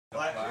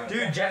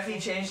Dude, Jeffy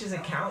changed his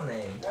account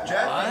name.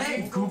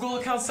 Jeffy? Google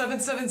account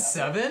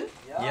 777?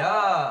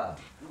 Yeah.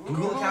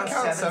 Google account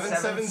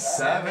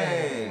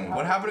 777.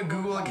 What happened to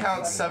Google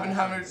account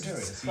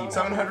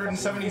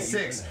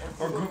 776?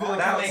 Or Google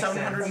account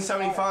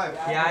 775?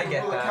 Yeah, I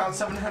get Google that. account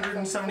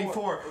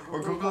 774?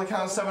 Or Google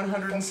account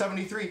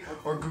 773?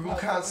 Or Google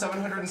account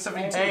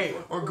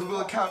 772? Or Google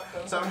account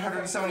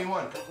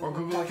 771? Or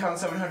Google account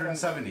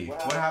 770?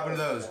 What happened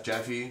to those,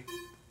 Jeffy?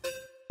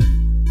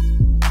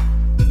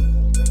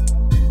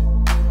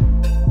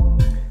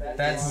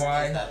 That's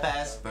why. This is the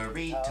best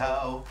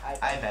burrito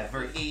I've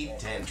ever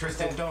eaten.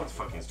 Tristan, don't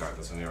fucking start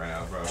this with me right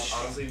now, bro.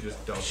 Honestly,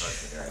 just don't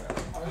touch me right now.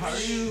 How are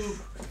you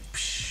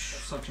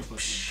such a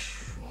pussy?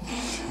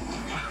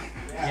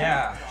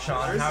 Yeah,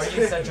 Sean, how are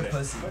you such a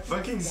pussy?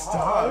 Fucking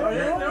stop.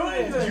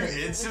 You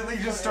instantly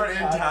just start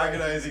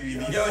antagonizing me.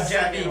 Yo,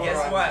 Jeffy,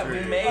 guess what? We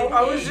made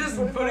I was just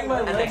putting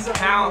my legs an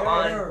account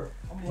on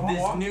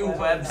this new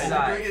website. And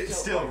you're doing it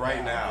still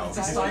right now. It's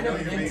a sign up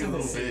you're being into a the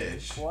little city.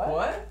 bitch.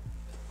 What?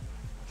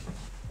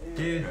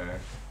 Dude,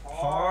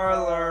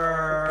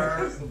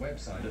 parlor. That's the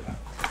website.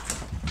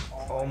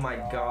 Oh my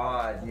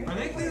god. I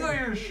think these are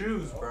your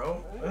shoes,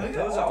 bro. I think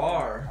Those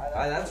are.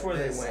 That's where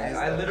they went.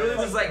 I literally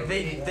was like,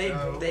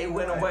 they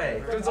went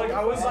away. It's like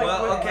I was like,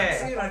 well, with okay.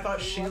 Lexi and I thought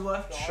she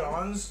left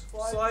Sean's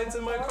slides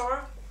in my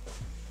car.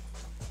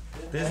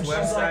 This And she's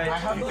like, I website.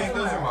 have You think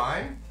those are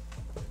mine?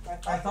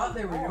 I thought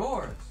they were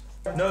yours.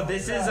 No,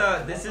 this is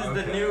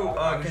the new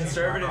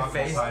conservative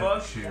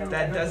Facebook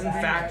that doesn't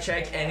fact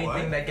check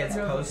anything that gets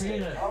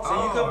posted.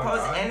 So you can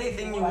post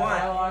anything you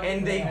want,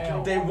 and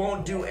they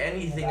won't do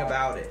anything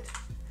about it.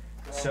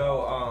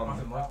 So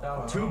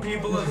 2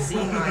 people have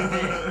seen my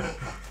thing.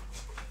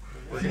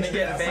 We're gonna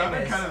get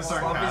famous.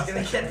 Slompy's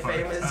gonna get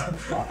famous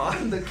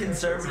on the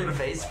conservative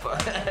Facebook.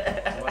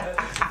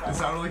 It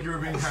sounded like you were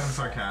being kind of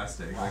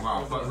sarcastic. Like,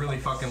 wow, but really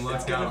fucking look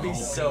It's gonna be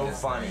so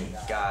funny,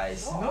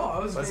 guys. No, I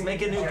was. Let's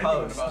make a new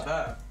post. About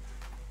that.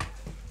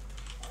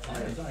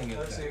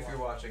 Let's see if you're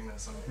watching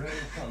this.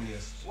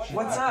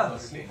 What's up?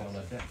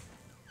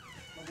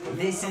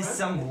 This is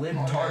some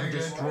libtard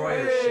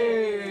destroyer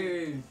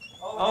shit.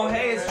 Oh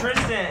hey, it's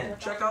Tristan.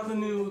 Check out the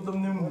new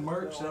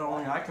merch that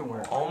only I can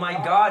wear. Oh my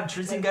god,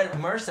 Tristan got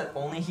merch that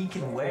only he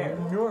can wear.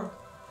 Dude.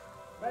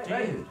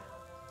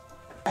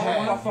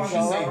 You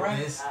should say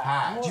this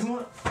hat. Do you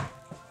want...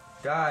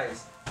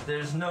 Guys,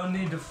 there's no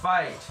need to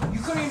fight. You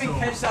couldn't even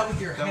catch that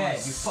with your head.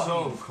 You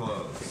so fucking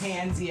close.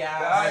 pansy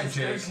ass. Guys,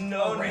 there's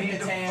no need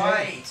to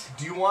fight.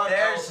 Do you want?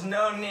 There's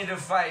no need to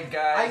fight,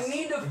 guys. I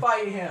need to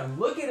fight him.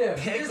 Look at him.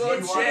 Pickle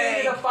He just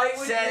Jake to fight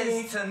with says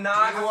me. to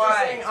not After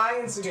fight. saying I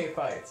instigate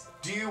fights.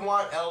 Do you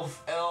want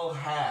L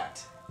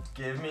hat?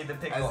 Give me the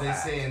pickle As they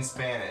hat. say in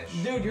Spanish.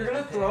 Dude, you're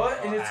gonna throw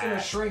it and it's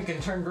gonna shrink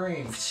and turn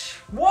green.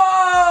 Whoa!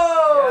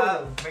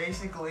 Yeah,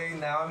 basically,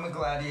 now I'm a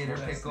gladiator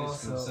pickle,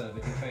 so...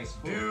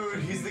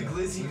 Dude, he's the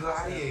glizzy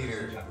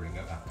gladiator.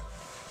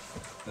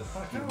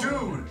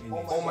 Dude!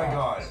 Oh my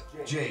god.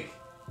 Jake,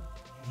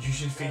 you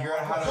should figure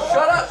out how to...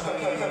 Shut up!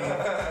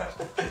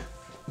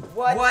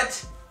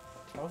 What?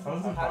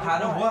 How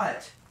to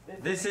what?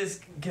 This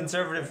is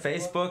conservative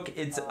Facebook.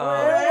 It's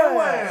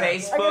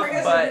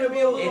Facebook, but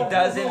it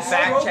doesn't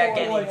fact check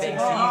anything,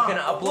 so you can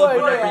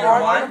upload whatever you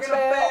want.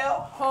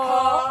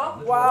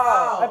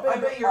 Wow! I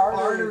bet your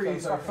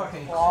arteries are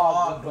fucking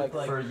clogged with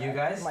like For you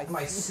guys?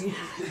 my seat.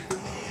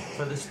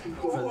 For this?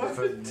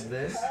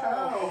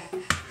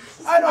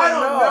 I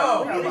don't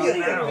know. We need to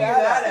figure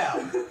that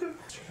out.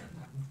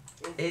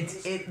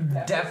 It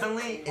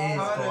definitely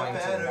is going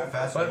to,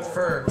 but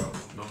for.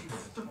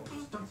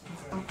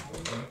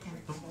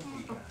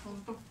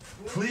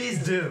 Please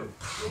do.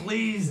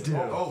 Please do.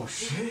 Oh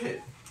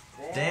shit.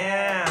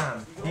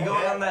 Damn. You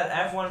going on that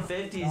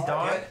F-150s,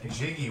 dog? Get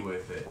jiggy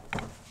with it.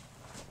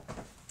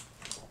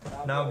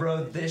 No,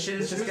 bro, this shit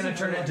is just gonna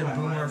turn into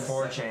Boomer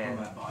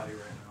 4chan.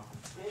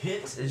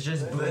 It's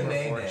just Boomer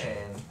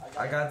 4chan.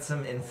 I got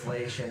some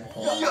inflation.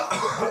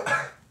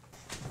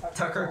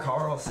 Tucker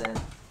Carlson.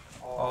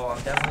 Oh,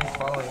 I'm definitely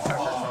following Tucker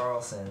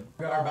Carlson.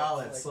 We got our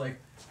ballots, like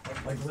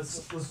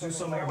let's do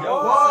some more.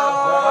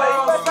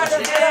 Whoa!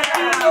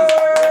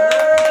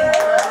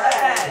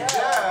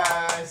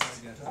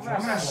 I'm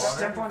gonna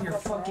step on your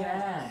fucking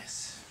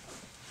ass.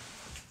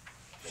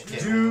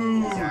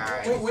 Dude.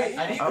 Wait,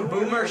 I need A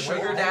Boomer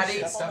sugar daddy.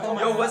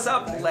 Yo, what's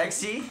up,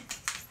 Lexi?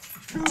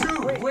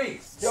 Dude,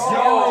 wait. Yo,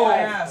 my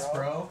ass,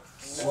 bro.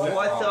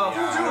 What the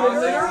fuck? Dude,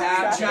 literally,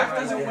 Jack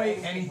doesn't weigh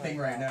anything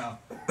right now.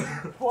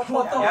 What the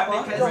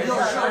fuck? Because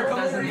your shirt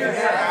doesn't Your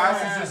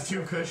ass is just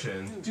too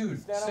cushioned.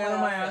 Dude, stand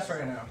on my ass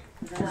right now.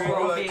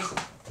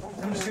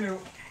 I'm just gonna.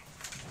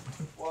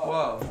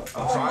 Whoa.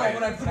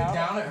 When I put it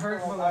down, it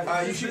hurts.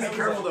 You should be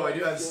careful though. I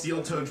do have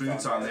steel-toed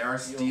boots on. They are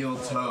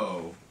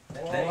steel-toe.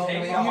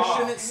 Maybe you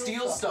shouldn't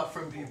steal stuff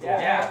from people.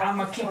 Yeah, I'm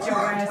gonna kick your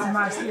ass in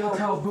my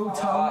steel-toe boot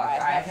toe.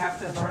 I have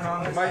to turn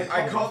on this.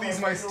 I call these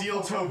my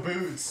steel-toe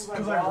boots.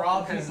 Because I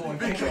rob people and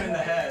kick them in the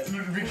head.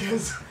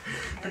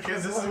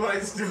 Because this is what I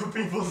steal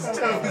people's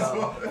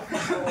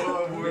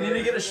toes. We need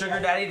to get a sugar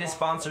daddy to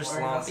sponsor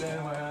Slompy.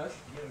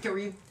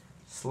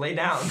 Lay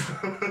down.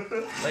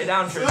 Lay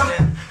down,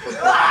 Tristan.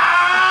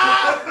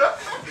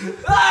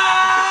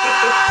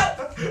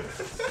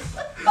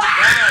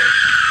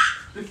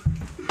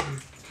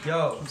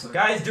 Yo,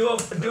 guys, do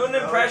an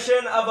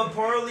impression of a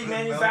poorly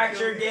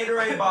manufactured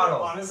Gatorade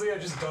bottle. Honestly, I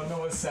just don't know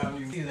what sound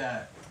you do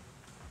that.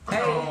 Hey.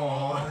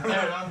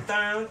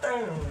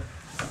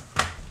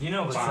 You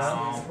know what's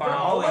up.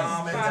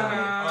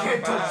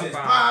 Can't touch this.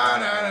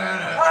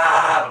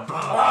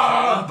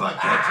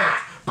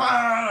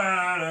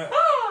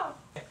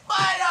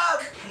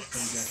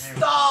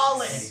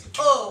 Stalling.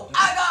 Oh,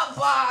 I got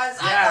bars.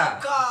 I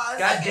got cars.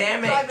 God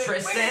damn it,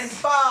 Tristan.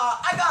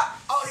 I got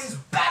all these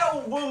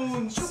battle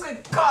wounds. You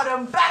can call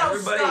them battle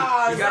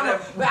scars. You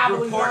gotta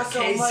report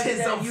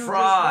cases of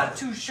fraud.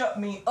 To shut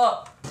me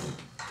up.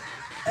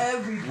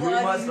 Everybody We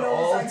must knows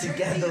all I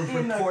together drink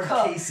in a report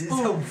cup. cases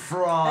of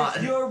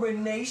fraud.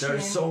 Urination.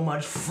 There's so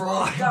much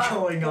fraud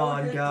going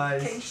on,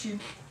 guys.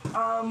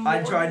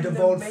 I tried to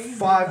vote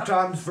 5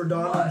 times for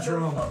Donald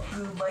Trump.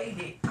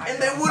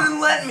 And they wouldn't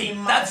let me.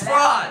 That's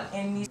fraud.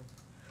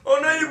 Oh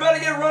no, you better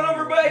get run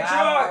over by a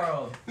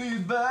truck. These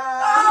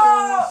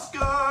battle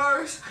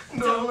scars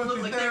Don't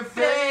look like they're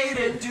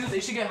faded. Dude, they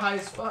should get high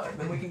as fuck.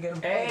 Then we can get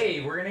them.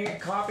 Hey, we're gonna get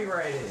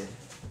copyrighted.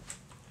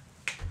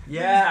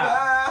 Yeah.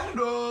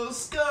 battle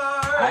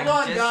scars. Hold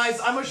on, guys.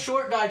 I'm a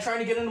short guy trying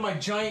to get into my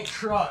giant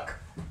truck.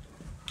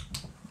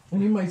 I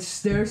need my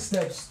stair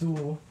step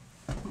stool.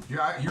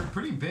 You're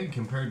pretty big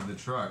compared to the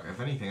truck. If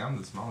anything, I'm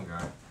the small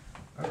guy.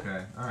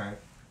 Okay,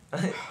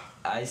 alright.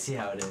 I see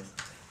how it is.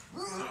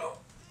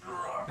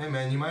 Hey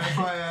man, you mind if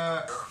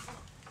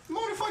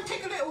I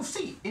take a little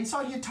seat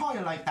inside your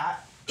tire like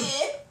that?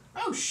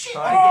 Oh shit!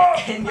 Try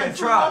to get in your I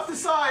flew truck. off the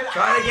side.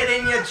 Try to get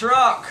in your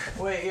truck.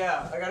 Wait,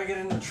 yeah, I gotta get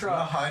in the I'm gonna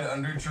truck. hide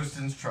under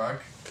Tristan's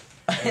truck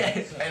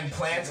and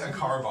plant a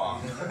car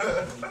bomb.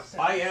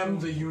 I am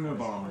the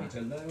Unabomber.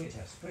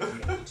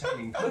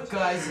 Look,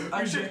 guys,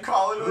 You should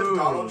call it the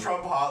Donald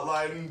Trump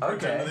hotline and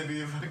pretend to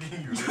be a fucking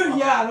Unabomber.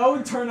 Yeah, that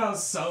would turn out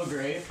so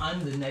great.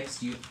 I'm the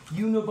next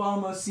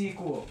Unabomber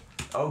sequel.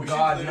 Oh We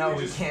god, should no,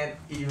 literally we just- can't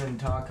even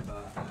talk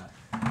about that.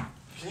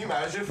 Can you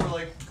imagine if we're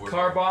like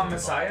Car bomb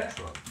Messiah?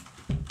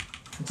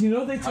 Do you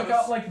know they took does-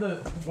 out like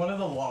one of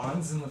the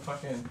lawns in the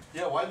fucking?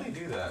 Yeah, why'd they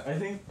do that? I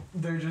think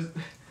they're just.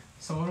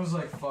 Someone was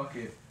like, "Fuck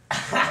it."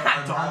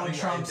 I'm Donald having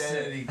Trump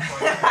identity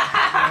said.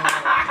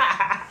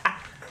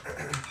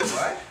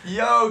 What?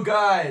 Yo,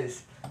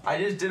 guys, I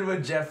just did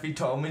what Jeffy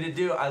told me to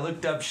do. I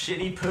looked up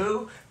shitty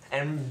poo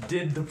and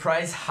did the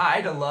price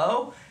high to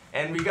low,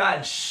 and we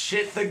got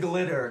Shit the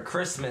Glitter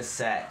Christmas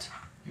set.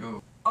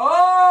 Yo.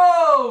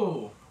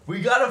 Oh! We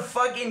gotta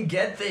fucking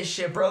get this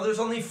shit, bro. There's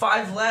only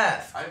 5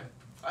 left.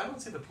 I don't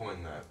see the point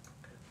in that.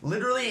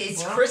 Literally,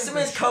 it's Well,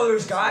 Christmas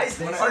colors, guys.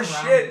 They Our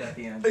surround shit. it at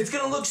the end. It's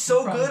gonna look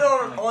so Probably good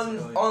like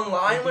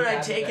online when I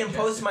have take that and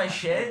post my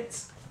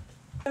digested.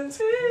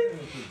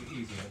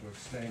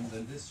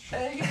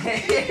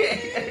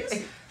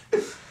 shit.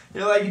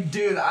 You're like,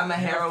 dude, I'm a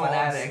heroin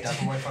addict.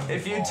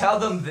 If you tell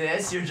them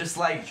this, you're just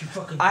like,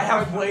 I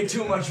have way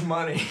too much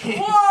money.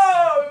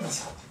 Whoa!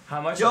 How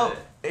much Yo, is it?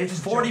 it's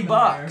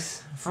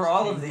 $40 for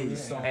all of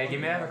these. Hey,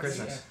 give me that for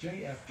Christmas.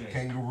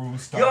 Kangaroo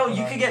stuff. Yo,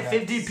 you could get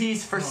 50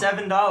 piece for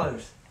 $7.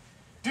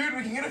 Dude,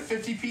 we can get a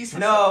 50 piece for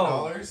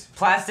No. $7.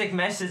 Plastic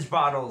message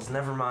bottles,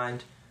 never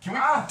mind. Can we?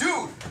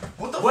 Dude,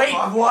 what the Wait,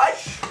 fuck? what?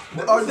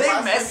 When Are was the they last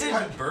time you message?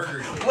 had Burger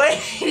King?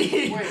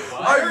 Wait,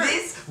 what? are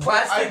these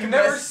plastic I've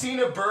never mess- seen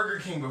a Burger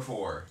King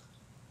before.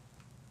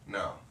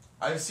 No.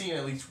 I've seen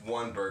at least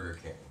one Burger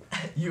King.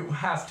 You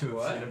have to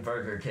have seen a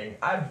Burger King.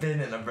 I've been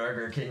in a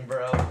Burger King,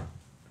 bro.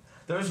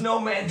 There's no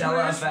Dude,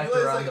 Mandela I just effect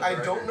realized, around like, the I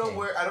Burger don't know King.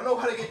 where, I don't know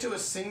how to get to a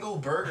single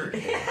Burger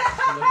King. Look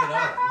it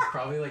up. It's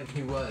probably like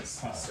he was.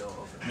 He's still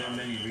open. There are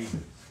many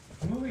reasons.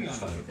 Moving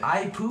on.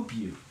 I poop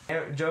you.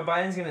 Joe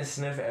Biden's gonna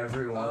sniff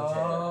everyone's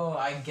Oh,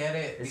 I get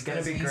it. It's gonna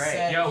because be he great.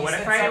 said- Yo, he what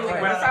said if I something what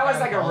if about I was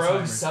like a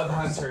rogue Alzheimer's. sub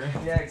hunter?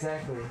 head. Yeah,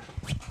 exactly.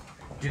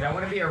 Dude, I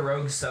want to be a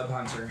rogue sub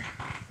hunter.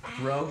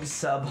 Rogue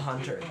sub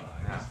hunter.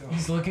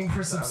 He's looking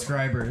for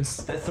subscribers.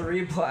 The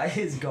 3 ply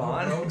is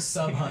gone. Rogue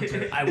sub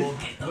hunter. I will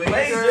get the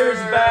Laser's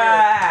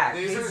back.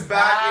 Laser's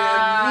back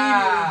and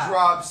immediately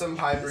drop some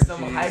hyper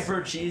Some cheese.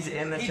 hyper cheese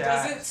in the He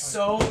chat. does it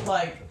so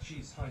like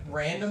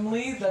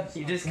randomly that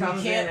He just we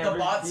comes can't. in The every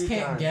bots few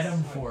can't times. get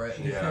him for it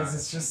because Yeah.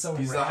 it's just so.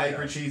 He's the random.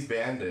 hyper cheese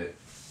bandit.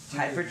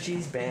 Hyper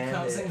cheese He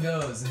comes and bandit.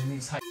 goes and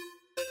leaves.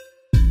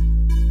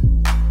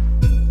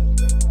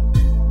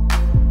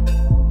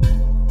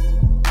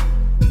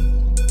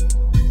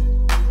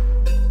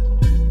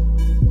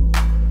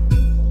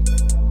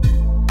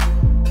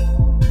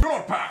 Do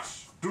not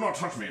pass! Do not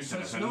touch me,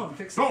 citizen! No, I'm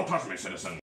fixing it. Don't touch me, citizen!